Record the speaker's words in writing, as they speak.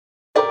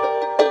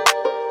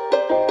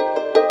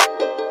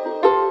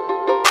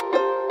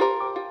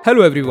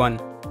Hello everyone.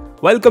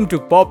 Welcome to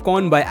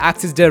Popcorn by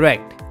Axis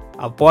Direct,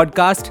 a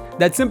podcast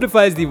that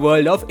simplifies the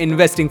world of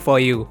investing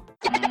for you.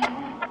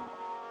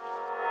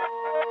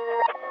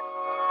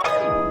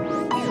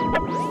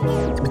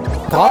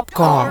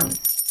 Popcorn.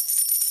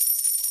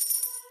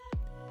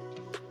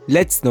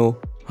 Let's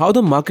know how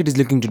the market is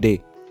looking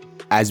today.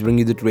 As we bring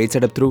you the trade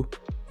setup through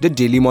the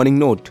daily morning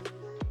note.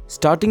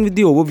 Starting with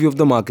the overview of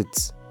the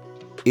markets.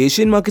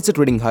 Asian markets are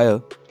trading higher,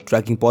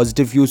 tracking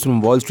positive views from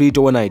Wall Street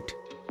overnight.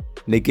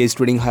 Nikkei is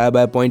trading higher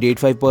by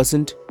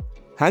 0.85%,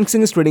 Hang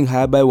Seng is trading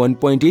higher by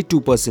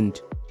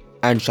 1.82%,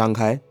 and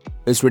Shanghai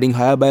is trading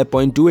higher by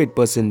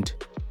 0.28%.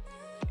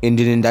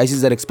 Indian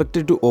indices are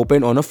expected to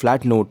open on a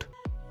flat note.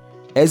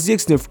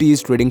 SGX Nifty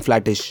is trading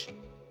flattish.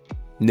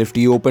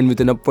 Nifty opened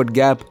with an upward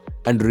gap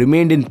and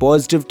remained in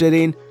positive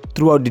terrain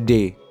throughout the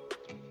day.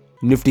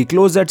 Nifty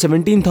closed at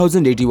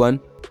 17,081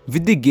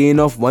 with the gain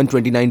of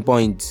 129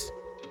 points.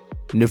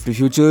 Nifty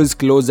futures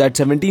closed at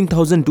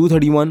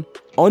 17,231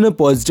 on a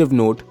positive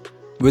note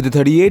with a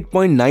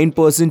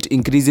 38.9%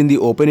 increase in the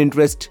open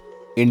interest,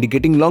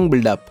 indicating long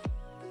build-up.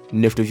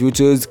 Nifty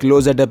futures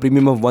closed at a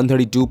premium of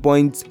 132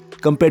 points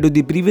compared to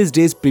the previous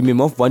day's premium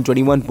of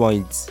 121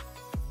 points.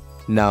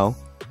 Now,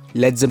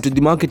 let's jump to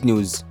the market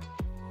news.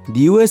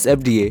 The US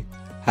FDA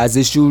has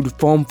issued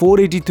Form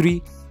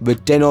 483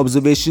 with 10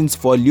 observations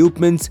for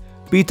Lupman's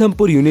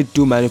Pithampur Unit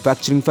 2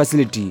 manufacturing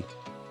facility.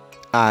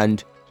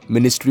 And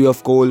Ministry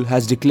of Coal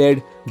has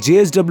declared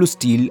JSW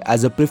Steel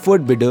as a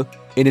preferred bidder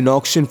in an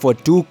auction for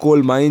 2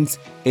 coal mines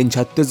in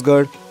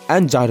Chhattisgarh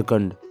and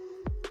Jharkhand.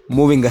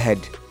 Moving ahead,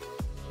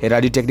 here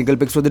are the technical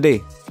picks for the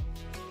day.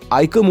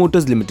 Eicher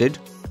Motors Limited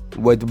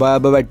with buy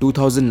above at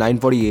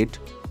 2,948,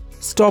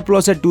 stop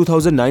loss at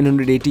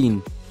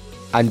 2,918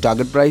 and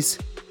target price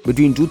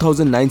between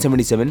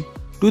 2,977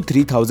 to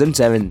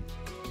 3,007.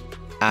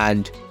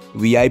 And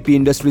VIP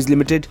Industries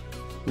Limited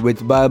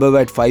with buy above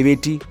at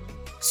 580,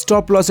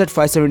 stop loss at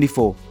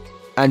 574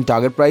 and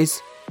target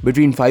price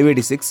between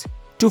 586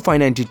 to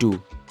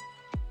 592.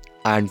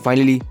 And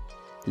finally,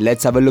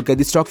 let's have a look at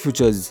the stock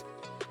futures.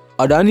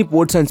 Adani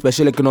Ports and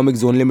Special Economic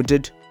Zone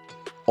Limited,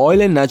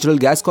 Oil and Natural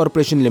Gas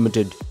Corporation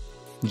Limited,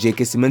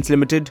 JK Cements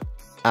Limited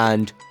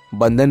and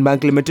Bandhan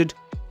Bank Limited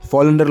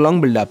fall under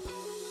long build-up,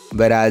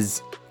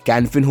 whereas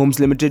Canfin Homes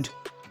Limited,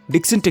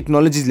 Dixon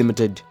Technologies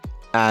Limited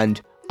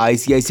and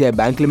ICICI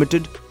Bank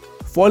Limited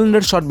fall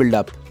under short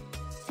build-up.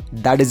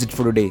 That is it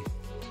for today.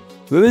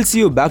 We will see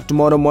you back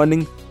tomorrow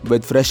morning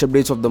with fresh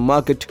updates of the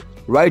market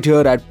right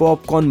here at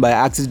Popcorn by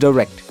Axis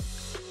Direct.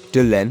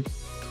 Till then,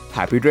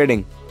 happy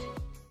trading.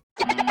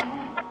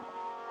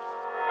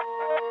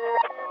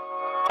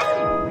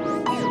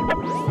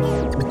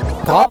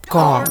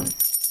 Popcorn.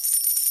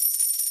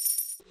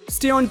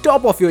 Stay on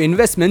top of your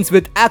investments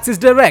with Axis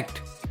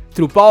Direct.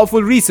 Through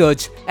powerful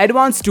research,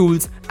 advanced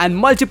tools, and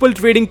multiple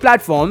trading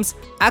platforms,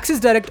 Axis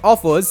Direct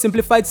offers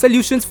simplified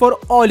solutions for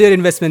all your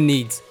investment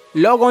needs.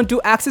 Log on to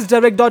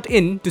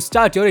axisdirect.in to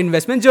start your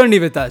investment journey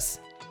with us.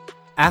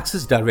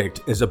 Axis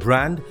Direct is a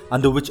brand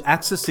under which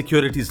Axis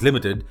Securities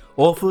Limited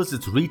offers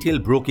its retail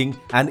broking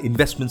and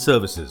investment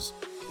services.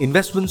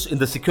 Investments in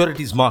the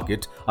securities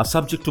market are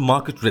subject to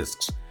market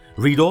risks.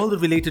 Read all the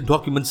related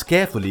documents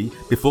carefully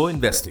before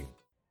investing.